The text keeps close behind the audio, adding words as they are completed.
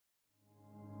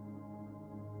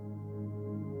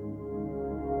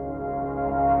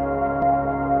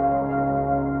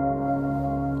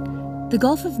The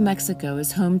Gulf of Mexico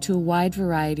is home to a wide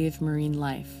variety of marine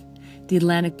life. The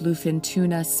Atlantic bluefin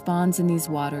tuna spawns in these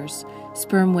waters,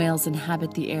 sperm whales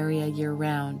inhabit the area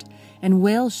year-round, and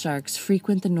whale sharks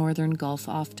frequent the northern Gulf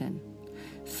often.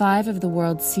 5 of the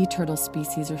world's sea turtle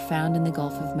species are found in the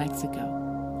Gulf of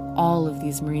Mexico. All of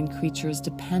these marine creatures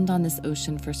depend on this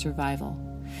ocean for survival.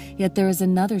 Yet there is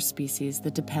another species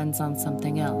that depends on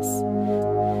something else,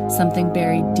 something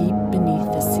buried deep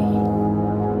beneath the sea.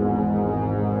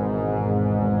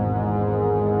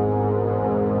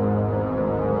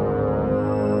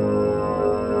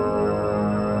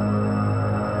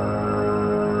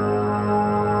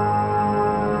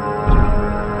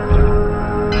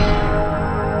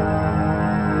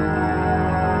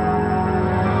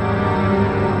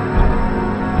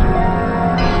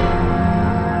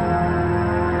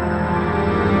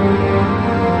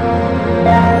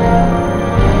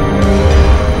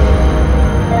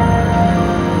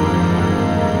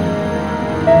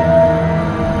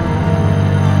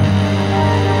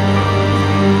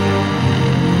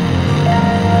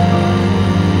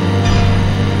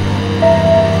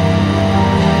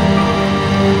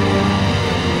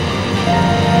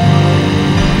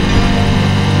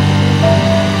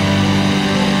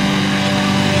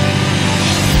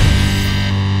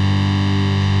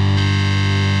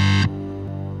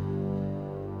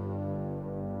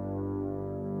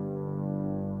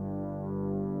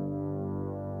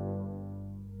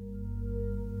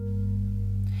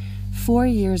 4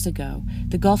 years ago,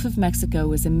 the Gulf of Mexico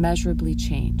was immeasurably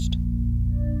changed.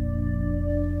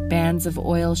 Bands of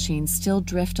oil sheen still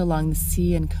drift along the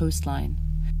sea and coastline.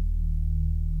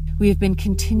 We have been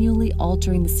continually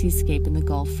altering the seascape in the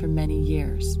Gulf for many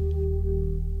years.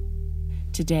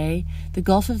 Today, the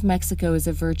Gulf of Mexico is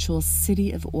a virtual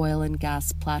city of oil and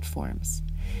gas platforms.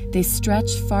 They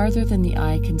stretch farther than the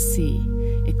eye can see,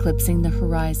 eclipsing the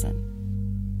horizon.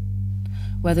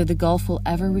 Whether the Gulf will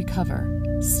ever recover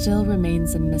still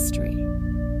remains a mystery.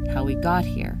 How we got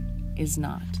here is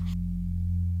not.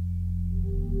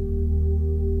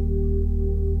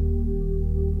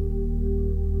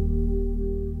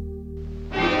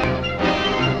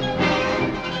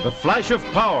 The flash of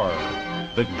power,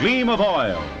 the gleam of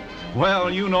oil.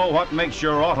 Well, you know what makes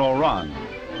your auto run.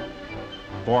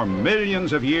 For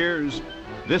millions of years,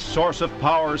 this source of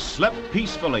power slept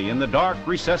peacefully in the dark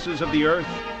recesses of the earth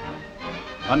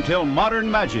until modern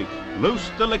magic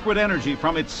loosed the liquid energy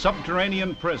from its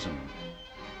subterranean prison.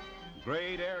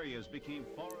 Great areas became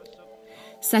forests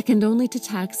of... Second only to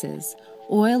taxes,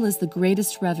 oil is the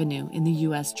greatest revenue in the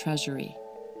U.S. Treasury.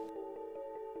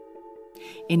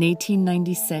 In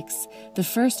 1896, the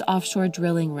first offshore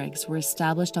drilling rigs were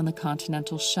established on the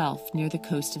continental shelf near the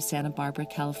coast of Santa Barbara,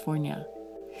 California.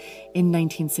 In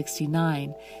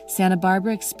 1969, Santa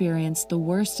Barbara experienced the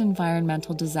worst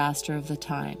environmental disaster of the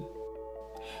time.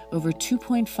 Over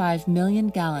 2.5 million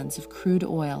gallons of crude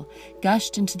oil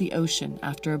gushed into the ocean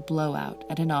after a blowout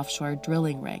at an offshore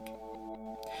drilling rig.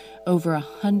 Over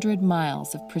 100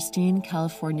 miles of pristine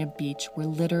California beach were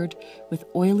littered with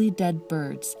oily dead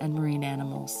birds and marine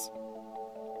animals.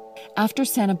 After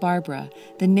Santa Barbara,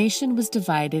 the nation was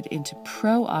divided into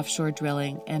pro-offshore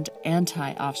drilling and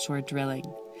anti-offshore drilling.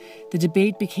 The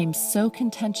debate became so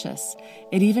contentious,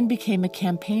 it even became a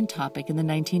campaign topic in the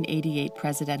 1988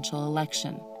 presidential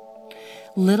election.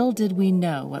 Little did we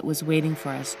know what was waiting for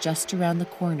us just around the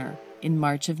corner in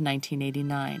March of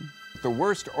 1989. The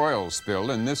worst oil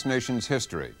spill in this nation's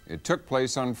history. It took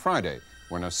place on Friday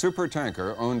when a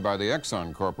supertanker owned by the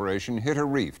Exxon Corporation hit a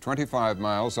reef 25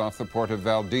 miles off the port of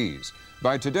Valdez.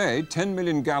 By today, 10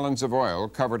 million gallons of oil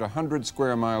covered 100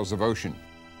 square miles of ocean.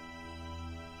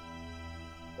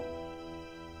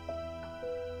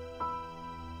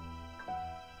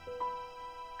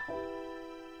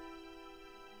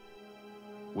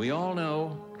 We all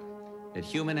know that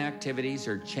human activities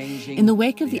are changing. In the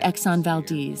wake of the Exxon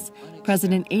Valdez,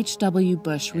 President H.W.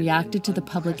 Bush reacted to the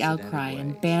public outcry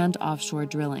and banned offshore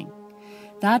drilling.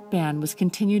 That ban was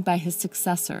continued by his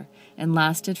successor and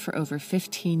lasted for over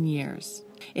 15 years.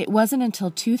 It wasn't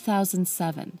until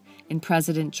 2007, in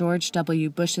President George W.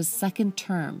 Bush's second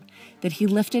term, that he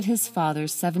lifted his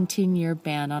father's 17-year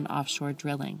ban on offshore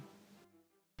drilling.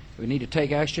 We need to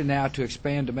take action now to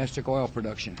expand domestic oil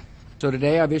production. So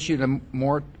today I've issued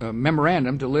a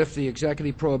memorandum to lift the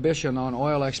executive prohibition on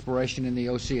oil exploration in the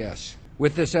OCS.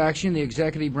 With this action, the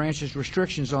executive branch's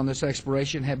restrictions on this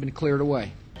exploration have been cleared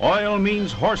away. Oil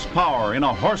means horsepower in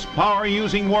a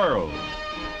horsepower-using world.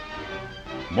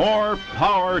 More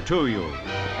power to you.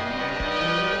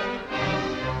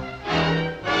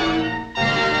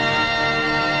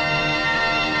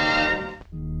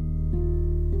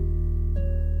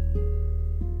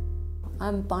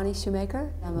 I'm Bonnie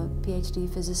Shoemaker. I'm a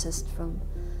PhD physicist from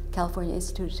California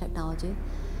Institute of Technology.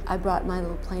 I brought my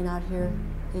little plane out here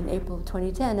in April of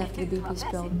 2010 after the BP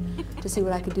spill to see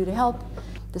what I could do to help.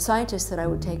 The scientists that I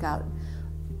would take out,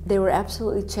 they were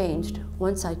absolutely changed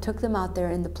once I took them out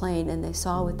there in the plane and they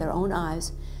saw with their own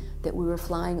eyes that we were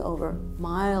flying over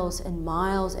miles and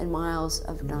miles and miles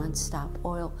of nonstop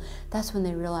oil. That's when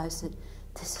they realized that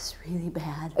this is really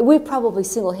bad. We've probably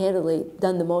single-handedly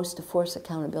done the most to force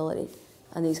accountability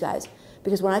on these guys.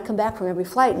 Because when I come back from every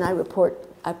flight and I report,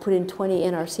 I put in 20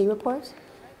 NRC reports,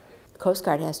 the Coast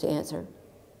Guard has to answer.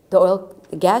 The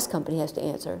gas company has to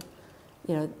answer.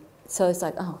 You know, so it's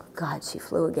like, oh God, she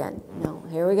flew again. No,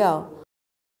 here we go.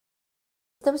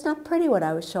 That was not pretty what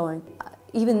I was showing.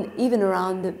 Even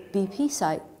around the BP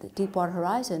site, the Deepwater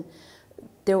Horizon,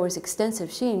 there was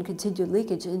extensive sheen, continued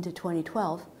leakage into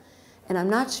 2012. And I'm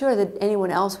not sure that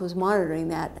anyone else was monitoring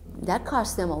that. That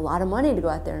cost them a lot of money to go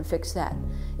out there and fix that.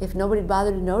 If nobody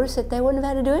bothered to notice it, they wouldn't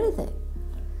have had to do anything.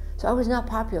 So I was not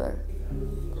popular.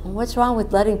 And what's wrong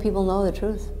with letting people know the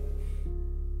truth?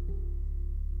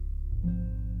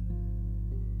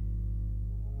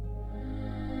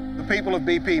 The people of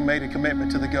BP made a commitment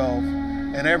to the Gulf,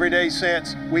 and every day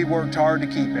since, we've worked hard to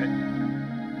keep it.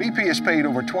 BP has paid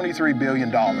over $23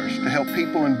 billion to help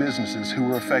people and businesses who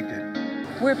were affected.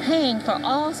 We're paying for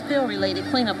all spill-related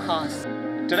cleanup costs.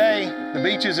 Today, the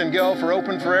beaches and Gulf are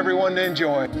open for everyone to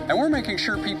enjoy. And we're making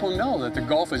sure people know that the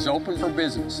Gulf is open for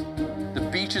business. The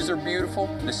beaches are beautiful,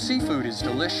 the seafood is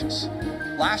delicious.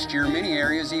 Last year, many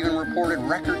areas even reported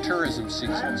record tourism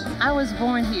seasons. I was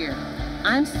born here.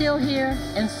 I'm still here,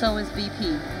 and so is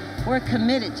BP. We're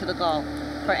committed to the Gulf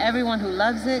for everyone who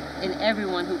loves it and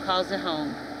everyone who calls it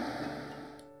home.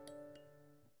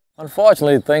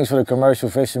 Unfortunately, things for the commercial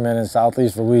fishermen in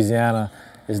southeast Louisiana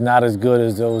is not as good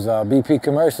as those BP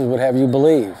commercials would have you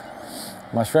believe.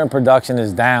 My shrimp production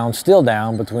is down, still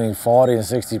down, between 40 and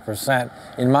 60%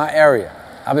 in my area.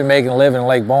 I've been making a living in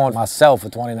Lake Bourne myself for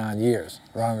 29 years,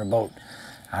 running a boat.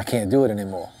 I can't do it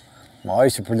anymore. My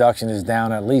oyster production is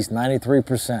down at least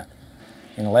 93%.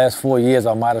 In the last 4 years,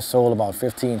 I might have sold about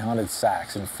 1,500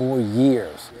 sacks. In 4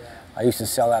 years, I used to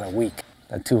sell that a week.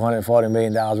 That $240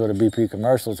 million worth of BP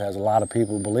commercials has a lot of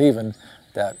people believing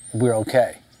that we're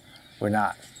okay. We're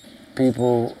not.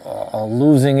 People are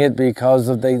losing it because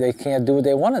they can't do what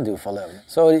they want to do for a living.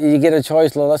 So you get a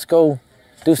choice, well, let's go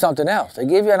do something else. They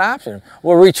give you an option.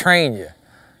 We'll retrain you.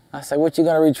 I say, what you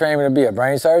going to retrain me to be, a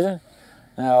brain surgeon?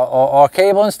 Or a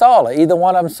cable installer? Either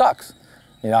one of them sucks.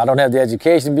 You know, I don't have the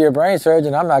education to be a brain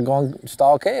surgeon. I'm not going to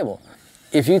install cable.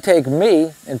 If you take me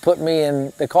and put me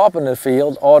in the carpenter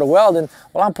field or the welding,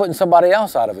 well, I'm putting somebody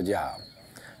else out of a job.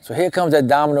 So here comes that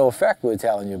domino effect we were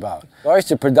telling you about.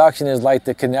 Oyster production is like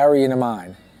the canary in the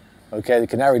mine. Okay, the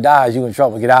canary dies, you're in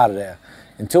trouble, get out of there.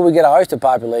 Until we get our oyster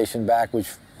population back, which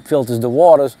filters the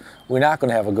waters, we're not going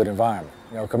to have a good environment.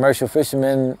 You know, commercial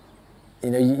fishermen,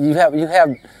 you know, you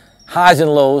have highs and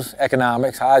lows,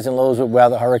 economics, highs and lows with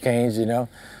weather, hurricanes, you know,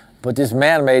 but this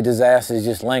man-made disaster is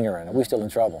just lingering, and we're still in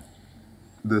trouble.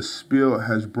 The spill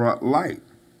has brought light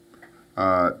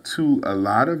to a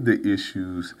lot of the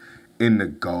issues in the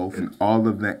Gulf and all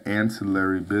of the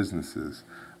ancillary businesses,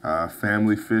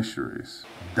 family fisheries,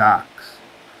 docks,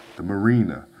 the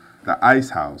marina, the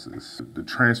ice houses, the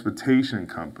transportation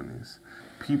companies,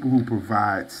 people who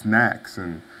provide snacks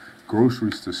and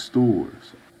groceries to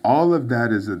stores. All of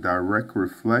that is a direct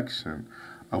reflection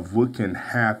of what can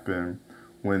happen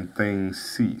when things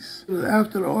cease.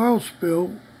 After the oil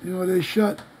spill, you know, they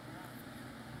shut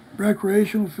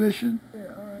recreational fishing,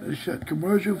 they shut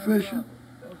commercial fishing,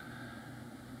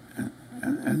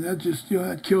 and that just, you know,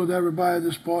 that killed everybody in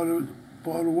this part of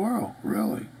the world,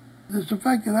 really. It's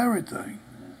affected everything,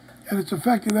 and it's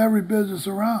affected every business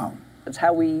around. It's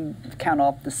how we count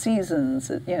off the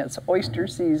seasons. You know, it's oyster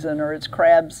season, or it's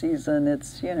crab season,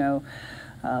 it's, you know,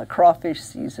 crawfish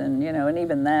season, you know, and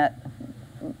even that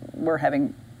we're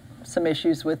having some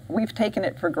issues with. We've taken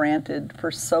it for granted for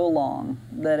so long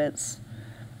that it's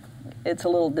a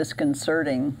little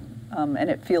disconcerting, and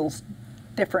it feels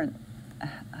different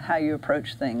how you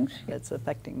approach things. It's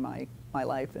affecting my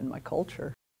life and my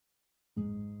culture.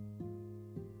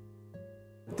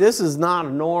 This is not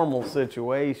a normal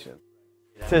situation.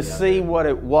 To see what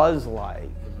it was like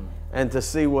and to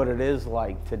see what it is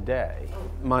like today.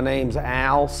 My name's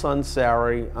Al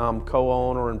Sunseri. I'm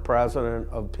co-owner and president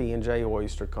of P&J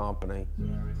Oyster Company.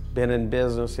 Been in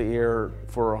business here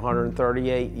for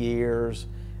 138 years.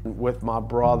 With my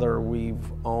brother, we've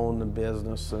owned the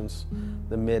business since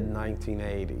the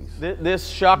mid-1980s. This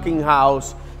shucking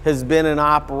house has been in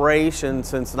operation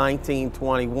since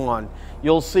 1921.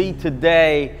 You'll see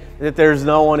today that there's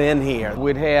no one in here.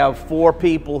 We'd have 4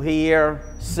 people here,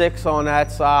 6 on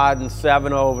that side, and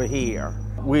 7 over here.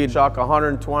 We'd chuck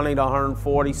 120 to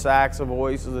 140 sacks of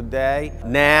oysters a day.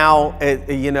 Now,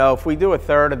 you know, if we do a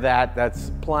third of that,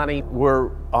 that's plenty.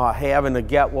 We're having to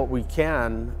get what we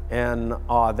can, and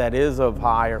that is of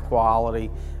higher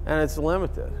quality, and it's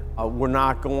limited. We're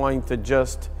not going to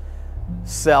just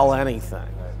sell anything.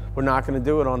 We're not going to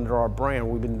do it under our brand.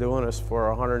 We've been doing this for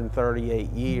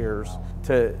 138 years.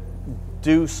 To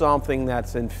do something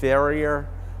that's inferior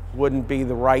wouldn't be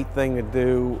the right thing to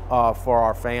do for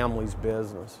our family's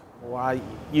business. Well, I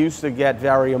used to get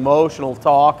very emotional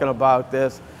talking about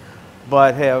this,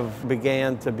 but have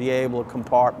began to be able to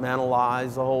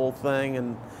compartmentalize the whole thing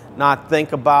and not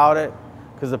think about it,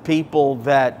 because the people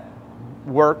that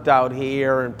worked out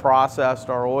here and processed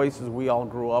our oysters we all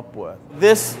grew up with.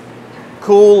 This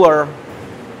cooler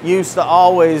used to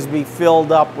always be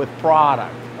filled up with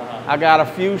product. I got a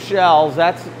few shells.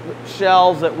 That's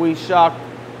shells that we shucked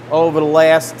over the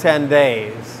last 10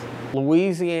 days.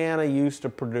 Louisiana used to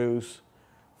produce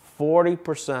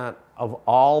 40% of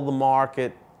all the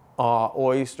market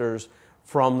oysters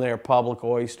from their public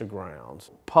oyster grounds.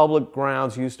 Public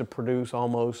grounds used to produce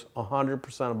almost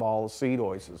 100% of all the seed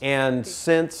oysters. And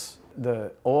since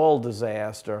the oil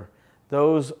disaster,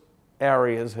 those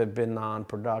areas have been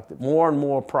non-productive. More and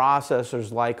more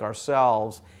processors like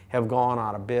ourselves have gone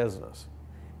out of business.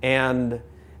 And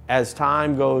as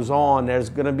time goes on, there's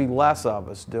going to be less of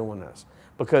us doing this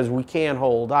because we can't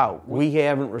hold out. We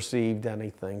haven't received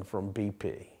anything from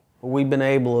BP. We've been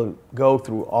able to go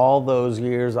through all those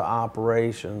years of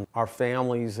operation. Our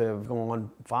families have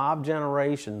gone 5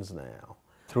 generations now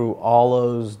through all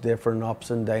those different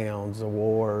ups and downs, the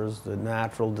wars, the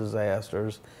natural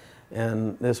disasters,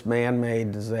 and this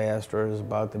man-made disaster is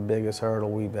about the biggest hurdle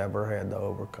we've ever had to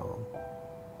overcome.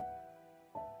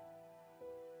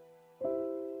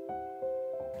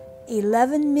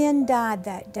 11 men died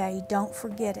that day, don't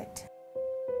forget it.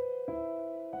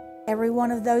 Every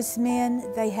one of those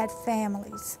men, they had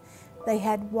families. They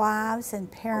had wives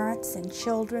and parents and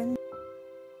children.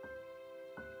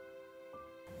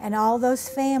 And all those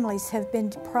families have been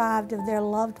deprived of their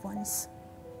loved ones.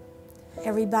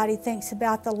 Everybody thinks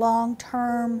about the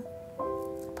long-term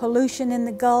pollution in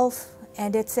the Gulf,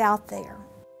 and it's out there.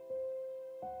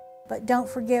 But don't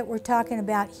forget, we're talking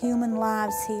about human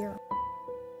lives here.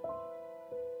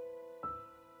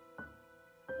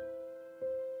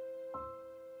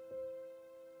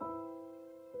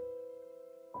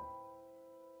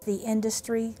 The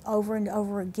industry over and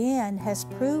over again has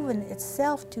proven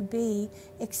itself to be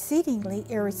exceedingly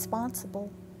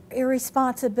irresponsible.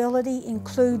 Irresponsibility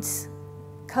includes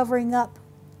covering up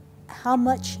how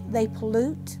much they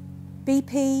pollute.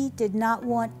 BP did not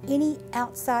want any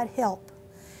outside help.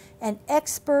 And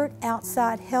expert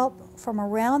outside help from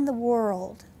around the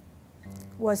world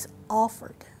was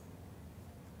offered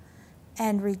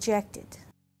and rejected.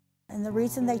 And the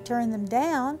reason they turned them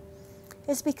down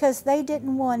is because they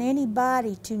didn't want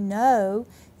anybody to know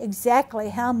exactly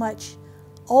how much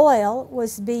oil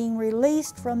was being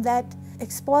released from that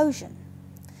explosion.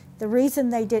 The reason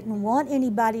they didn't want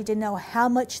anybody to know how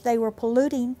much they were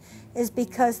polluting is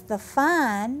because the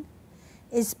fine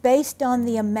is based on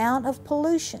the amount of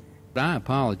pollution. I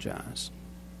apologize.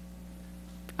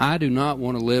 I do not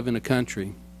want to live in a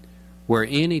country where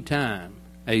any time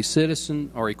a citizen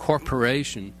or a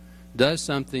corporation does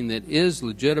something that is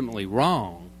legitimately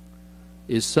wrong,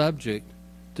 is subject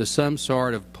to some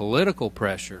sort of political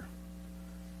pressure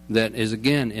that is,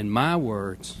 again, in my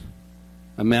words,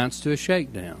 amounts to a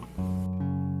shakedown.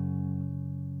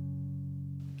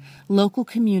 Local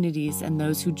communities and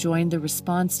those who joined the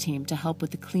response team to help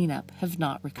with the cleanup have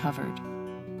not recovered.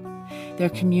 Their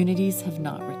communities have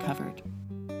not recovered.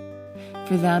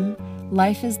 For them,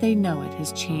 life as they know it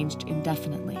has changed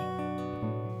indefinitely.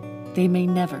 They may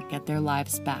never get their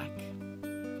lives back.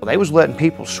 They was letting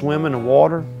people swim in the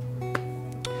water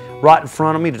right in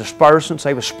front of me, the dispersants.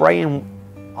 They were spraying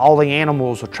all the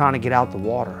animals were trying to get out the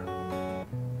water.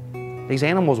 These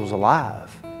animals was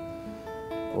alive.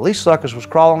 Well, these suckers was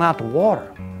crawling out the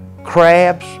water.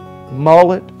 Crabs,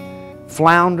 mullet,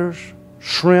 flounders,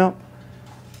 shrimp,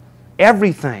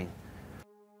 everything.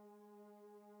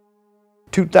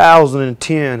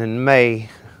 2010 in May,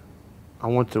 I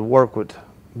went to work with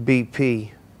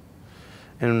BP,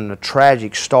 and the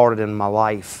tragic started in my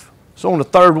life. So on the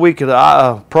 3rd week of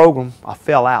the program, I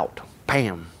fell out.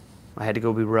 Bam! I had to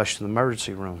go be rushed to the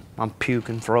emergency room. I'm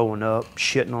puking, throwing up,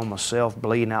 shitting on myself,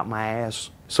 bleeding out my ass.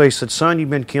 So he said, "Son, you've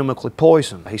been chemically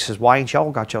poisoned." He says, "Why ain't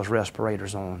y'all got y'all's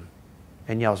respirators on?"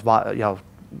 and y'all's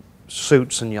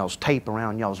suits and y'all's tape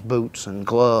around y'all's boots and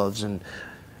gloves and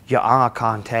your eye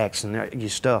contacts and your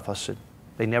stuff. I said,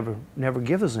 they never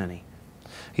give us any.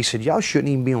 He said, y'all shouldn't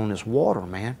even be on this water,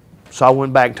 man. So I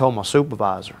went back and told my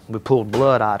supervisor. We pulled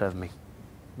blood out of me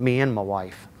and my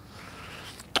wife.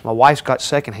 My wife's got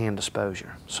secondhand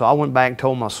exposure. So I went back and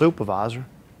told my supervisor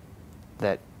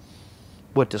that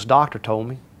what this doctor told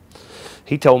me.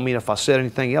 He told me if I said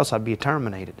anything else, I'd be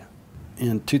terminated.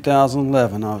 In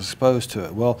 2011, I was exposed to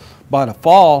it. Well, by the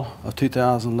fall of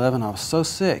 2011, I was so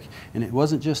sick, and it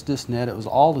wasn't just this net, it was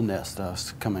all the nets that I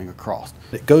was coming across.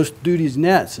 It goes through these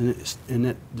nets, and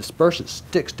that dispersant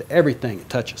sticks to everything it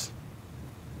touches.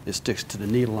 It sticks to the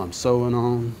needle I'm sewing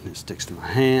on, it sticks to my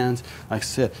hands. Like I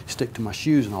said, it sticks to my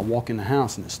shoes, and I'll walk in the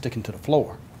house, and it's sticking to the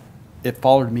floor. It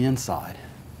followed me inside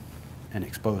and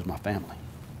exposed my family.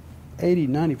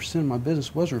 80–90% of my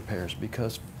business was repairs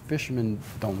because fishermen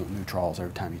don't want new trawls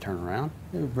every time you turn around.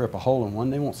 They rip a hole in one,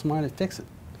 they want somebody to fix it.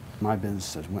 My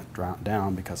business has went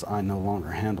down because I no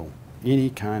longer handle any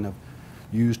kind of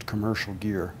used commercial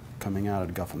gear coming out of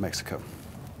the Gulf of Mexico.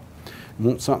 You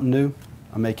want something new?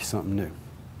 I'll make you something new.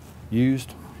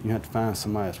 Used, you have to find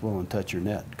somebody that's willing to touch your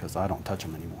net because I don't touch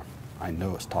them anymore. I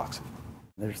know it's toxic.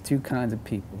 There's two kinds of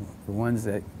people, the ones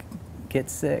that get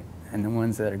sick and the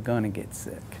ones that are going to get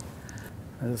sick.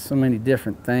 There's so many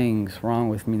different things wrong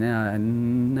with me now I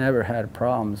never had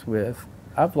problems with.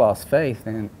 I've lost faith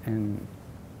in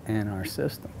our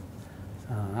system.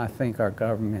 I think our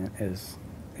government is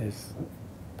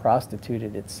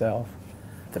prostituted itself.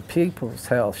 The people's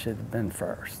health should have been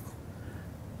first.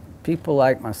 People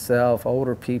like myself,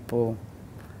 older people,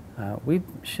 we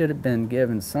should have been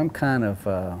given some kind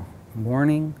of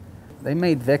warning. They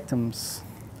made victims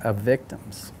of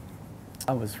victims.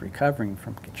 I was recovering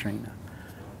from Katrina.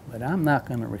 But I'm not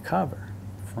going to recover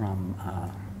from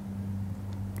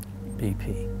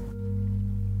BP.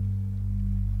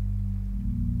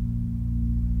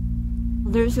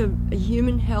 There's a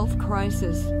human health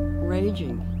crisis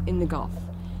raging in the Gulf.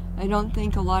 I don't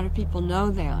think a lot of people know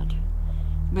that,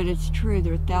 but it's true.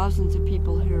 There are thousands of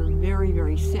people who are very,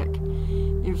 very sick.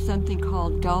 There's something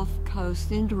called Gulf Coast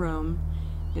Syndrome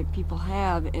that people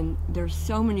have, and there's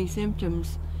so many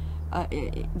symptoms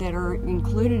that are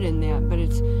included in that, but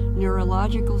it's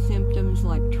neurological symptoms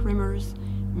like tremors,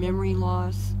 memory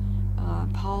loss,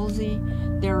 palsy.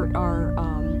 There are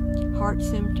heart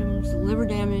symptoms, liver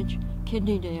damage,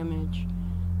 kidney damage.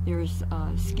 There's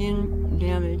skin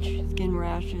damage, skin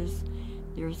rashes.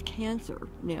 There's cancer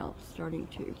now starting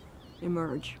to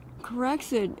emerge.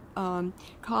 Corexit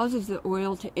causes the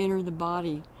oil to enter the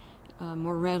body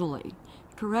more readily.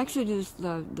 Corexit is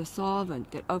the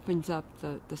solvent that opens up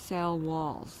the cell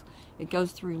walls. It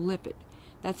goes through lipid.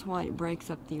 That's why it breaks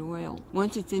up the oil.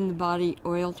 Once it's in the body,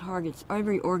 oil targets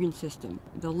every organ system.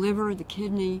 The liver, the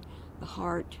kidney, the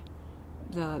heart,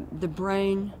 the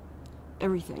brain,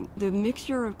 everything. The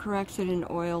mixture of Corexit and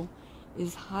oil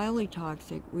is highly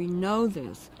toxic. We know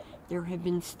this. There have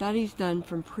been studies done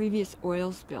from previous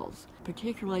oil spills,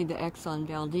 particularly the Exxon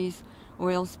Valdez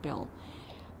oil spill.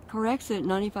 Corexit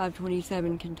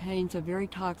 9527 contains a very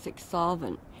toxic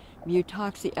solvent,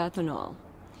 butoxyethanol.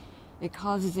 It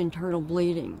causes internal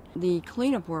bleeding. The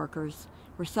cleanup workers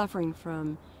were suffering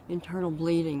from internal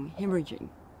bleeding, hemorrhaging.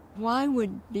 Why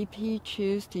would BP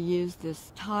choose to use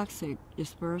this toxic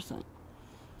dispersant?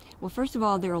 Well, first of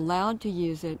all, they're allowed to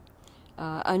use it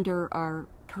under our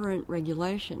current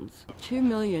regulations. 2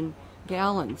 million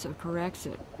gallons of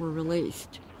Corexit were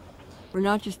released. We're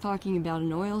not just talking about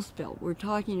an oil spill, we're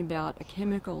talking about a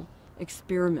chemical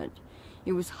experiment.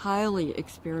 It was highly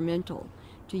experimental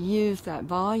to use that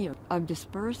volume of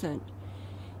dispersant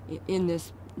in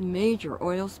this major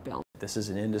oil spill. This is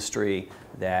an industry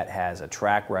that has a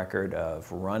track record of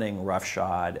running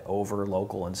roughshod over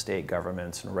local and state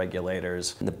governments and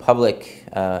regulators. The public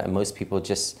and most people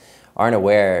just aren't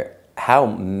aware how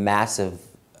massive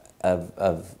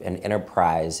of an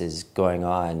enterprise is going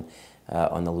on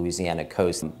the Louisiana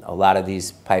coast. A lot of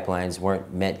these pipelines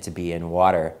weren't meant to be in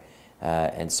water,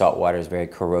 and salt water is very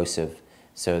corrosive.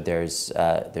 So there's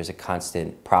a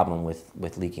constant problem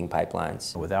with leaking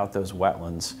pipelines. Without those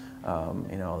wetlands,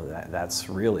 that's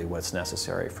really what's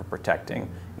necessary for protecting,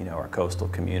 our coastal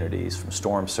communities from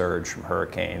storm surge, from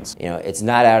hurricanes. It's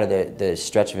not out of the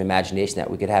stretch of imagination that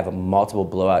we could have a multiple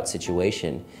blowout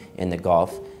situation in the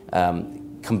Gulf,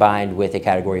 combined with a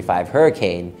Category 5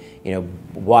 hurricane,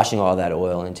 washing all that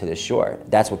oil into the shore.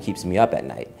 That's what keeps me up at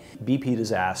night. BP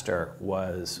disaster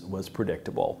was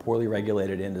predictable. Poorly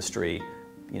regulated industry,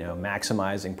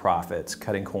 maximizing profits,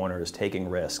 cutting corners, taking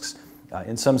risks.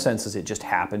 In some senses, it just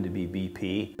happened to be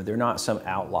BP. They're not some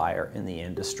outlier in the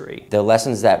industry. The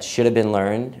lessons that should have been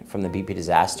learned from the BP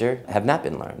disaster have not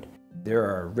been learned. There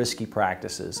are risky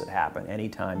practices that happen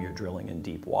anytime you're drilling in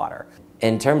deep water.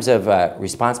 In terms of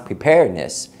response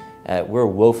preparedness, we're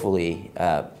woefully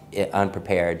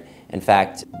unprepared. In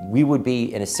fact, we would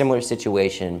be in a similar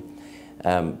situation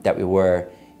that we were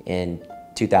in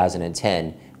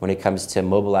 2010 when it comes to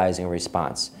mobilizing a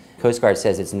response. Coast Guard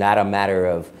says it's not a matter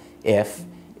of if,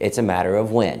 it's a matter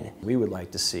of when. We would like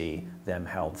to see them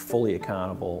held fully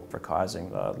accountable for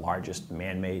causing the largest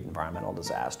man-made environmental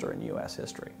disaster in U.S.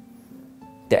 history.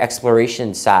 The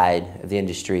exploration side of the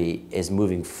industry is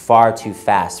moving far too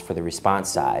fast for the response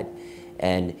side,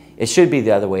 and it should be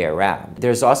the other way around.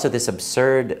 There's also this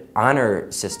absurd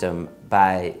honor system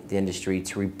by the industry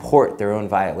to report their own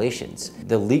violations.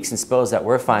 The leaks and spills that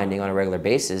we're finding on a regular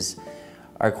basis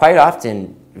are quite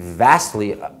often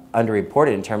vastly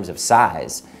underreported in terms of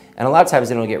size, and a lot of times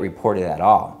they don't get reported at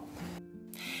all.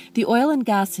 The oil and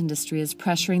gas industry is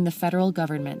pressuring the federal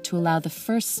government to allow the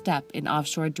first step in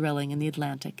offshore drilling in the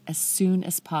Atlantic as soon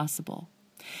as possible.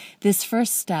 This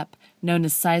first step, known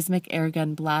as seismic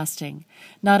airgun blasting,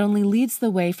 not only leads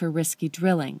the way for risky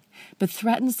drilling, but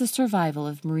threatens the survival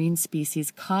of marine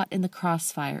species caught in the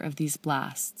crossfire of these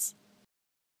blasts.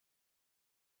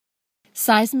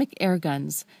 Seismic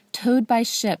airguns, towed by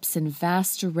ships in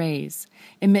vast arrays,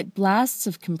 emit blasts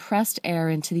of compressed air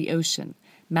into the ocean,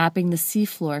 mapping the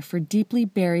seafloor for deeply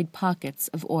buried pockets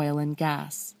of oil and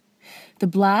gas. The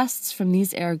blasts from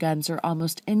these airguns are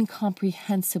almost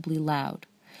incomprehensibly loud,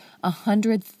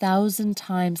 100,000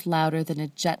 times louder than a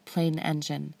jet plane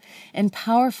engine, and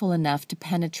powerful enough to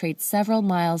penetrate several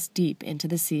miles deep into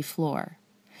the seafloor.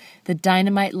 The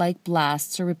dynamite-like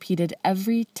blasts are repeated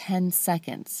every 10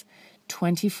 seconds,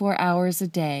 24 hours a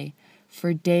day,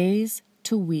 for days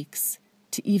to weeks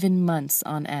to even months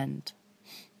on end.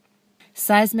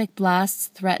 Seismic blasts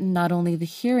threaten not only the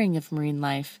hearing of marine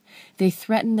life, they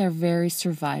threaten their very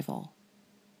survival.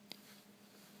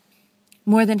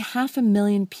 More than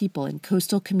 500,000 people in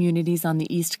coastal communities on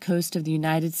the east coast of the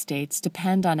United States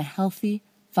depend on a healthy,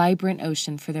 vibrant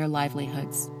ocean for their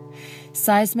livelihoods.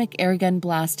 Seismic airgun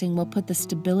blasting will put the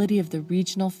stability of the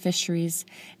regional fisheries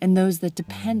and those that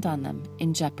depend on them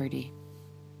in jeopardy.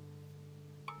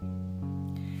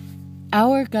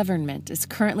 Our government is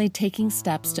currently taking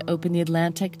steps to open the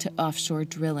Atlantic to offshore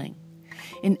drilling.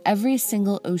 In every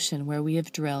single ocean where we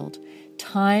have drilled,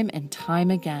 time and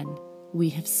time again, we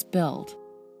have spilled.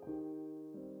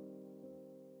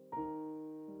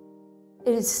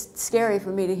 It is scary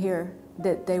for me to hear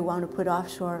that they want to put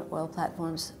offshore oil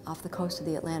platforms off the coast of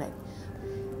the Atlantic.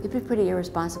 It'd be pretty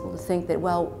irresponsible to think that,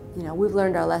 well, you know, we've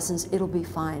learned our lessons, it'll be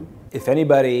fine. If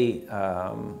anybody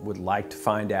would like to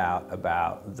find out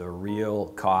about the real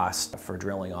cost for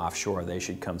drilling offshore, they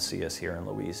should come see us here in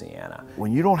Louisiana.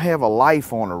 When you don't have a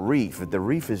life on a reef, if the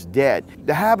reef is dead,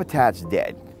 the habitat's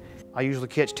dead. I usually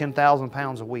catch 10,000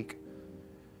 pounds a week.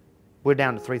 We're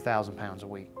down to 3,000 pounds a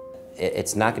week.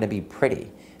 It's not going to be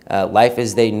pretty. Life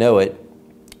as they know it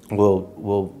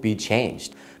will be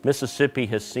changed. Mississippi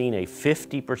has seen a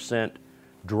 50%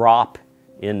 drop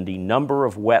in the number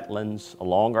of wetlands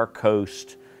along our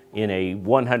coast in a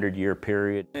 100-year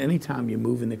period. Anytime you're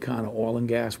moving the kind of oil and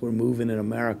gas we're moving in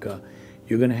America,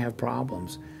 you're going to have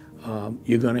problems.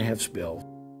 You're going to have spills.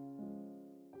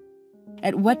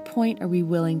 At what point are we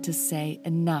willing to say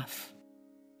enough?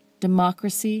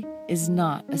 Democracy is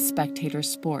not a spectator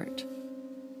sport.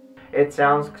 It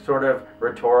sounds sort of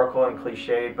rhetorical and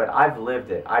cliched, but I've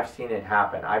lived it. I've seen it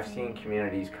happen. I've seen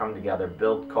communities come together,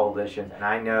 build coalitions, and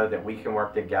I know that we can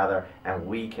work together and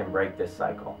we can break this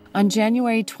cycle. On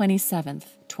January 27th,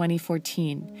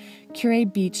 2014, Curry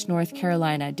Beach, North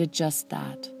Carolina did just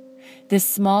that. This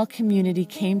small community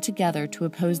came together to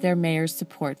oppose their mayor's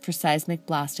support for seismic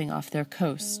blasting off their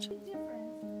coast.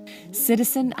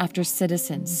 Citizen after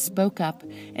citizen spoke up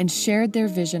and shared their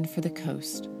vision for the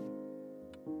coast.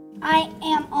 I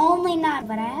am only 9,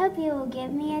 but I hope you will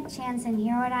give me a chance and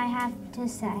hear what I have to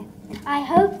say. I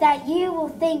hope that you will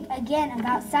think again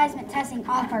about seismic testing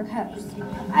off our coast.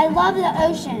 I love the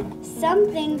ocean.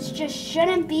 Some things just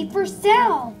shouldn't be for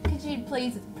sale. Could you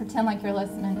please pretend like you're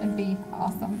listening and be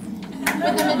awesome?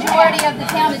 Would the majority of the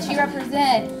town that you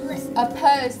represent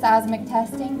oppose seismic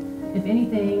testing? If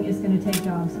anything, it's going to take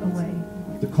jobs away.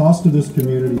 The cost of this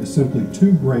community is simply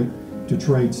too great to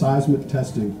trade seismic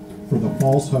testing for the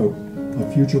false hope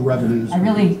of future revenues. I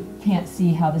really can't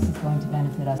see how this is going to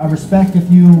benefit us. I respect if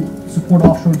you support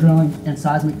offshore drilling and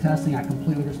seismic testing. I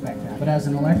completely respect that. But as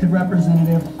an elected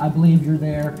representative, I believe you're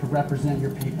there to represent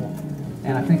your people.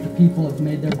 And I think the people have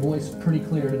made their voice pretty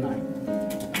clear tonight.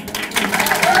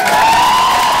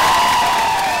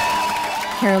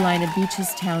 Carolina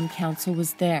Beach's town council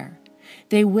was there.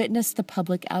 They witnessed the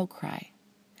public outcry.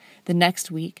 The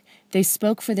next week, they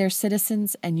spoke for their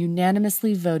citizens and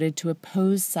unanimously voted to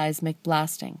oppose seismic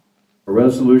blasting. A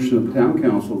resolution of the Town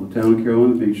Council of the Town of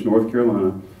Carolina Beach, North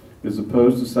Carolina, is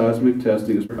opposed to seismic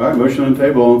testing. All right, motion on the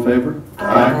table. All in favor?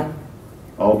 Aye.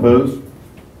 All opposed?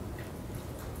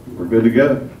 We're good to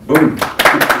go. Boom.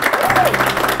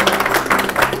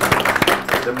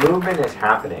 The movement is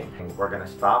happening. We're going to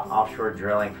stop offshore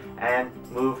drilling and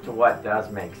move to what does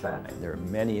make sense. There are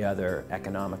many other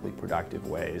economically productive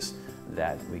ways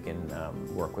that we can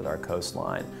work with our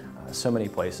coastline. So many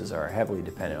places are heavily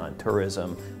dependent on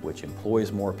tourism, which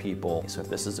employs more people. So if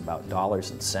this is about dollars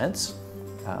and cents,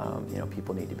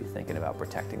 people need to be thinking about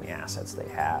protecting the assets they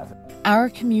have.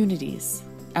 Our communities,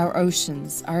 our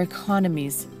oceans, our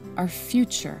economies, our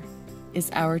future is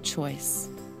our choice.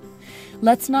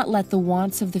 Let's not let the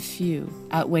wants of the few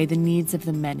outweigh the needs of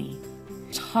the many.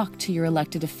 Talk to your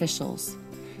elected officials.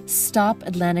 Stop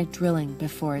Atlantic drilling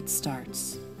before it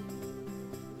starts.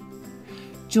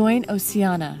 Join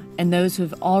Oceana and those who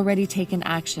have already taken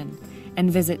action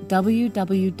and visit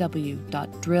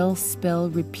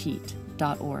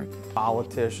www.drillspillrepeat.org.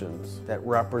 Politicians that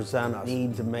represent us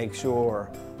need to make sure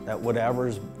that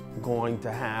whatever's going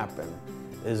to happen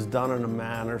is done in a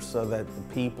manner so that the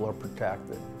people are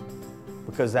protected,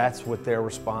 because that's what their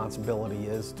responsibility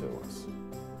is to us.